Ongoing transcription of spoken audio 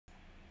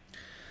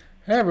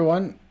Hey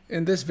everyone,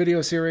 in this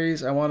video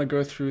series I want to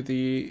go through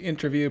the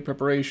interview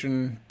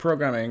preparation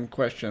programming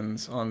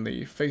questions on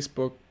the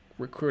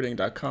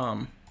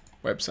facebookrecruiting.com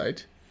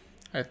website.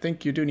 I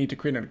think you do need to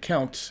create an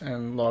account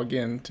and log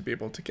in to be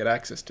able to get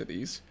access to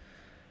these,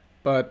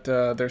 but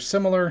they're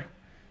similar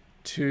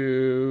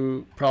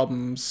to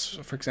problems,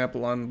 for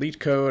example, on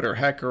LeetCode or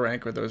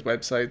HackerRank or those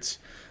websites.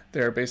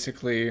 They're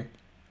basically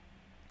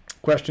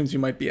questions you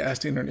might be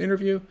asked in an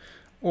interview,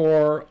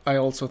 or I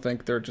also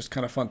think they're just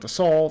kind of fun to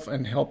solve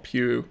and help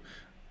you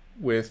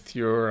with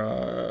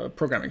your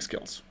programming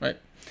skills, right?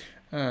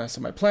 So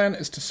my plan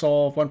is to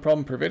solve one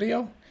problem per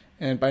video,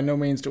 and by no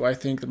means do I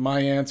think that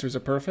my answers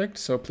are perfect,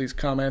 so please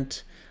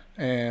comment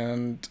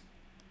and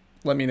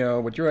let me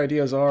know what your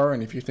ideas are,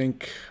 and if you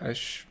think I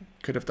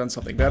could have done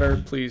something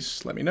better,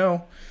 please let me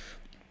know.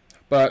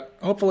 But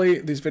hopefully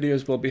these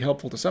videos will be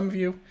helpful to some of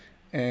you,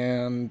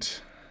 and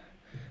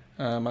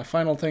my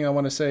final thing I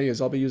want to say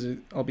is I'll be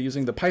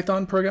using the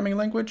Python programming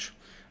language,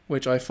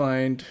 which I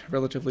find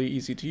relatively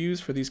easy to use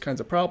for these kinds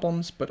of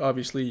problems, but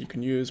obviously you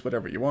can use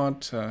whatever you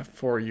want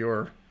for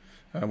your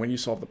when you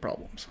solve the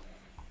problems.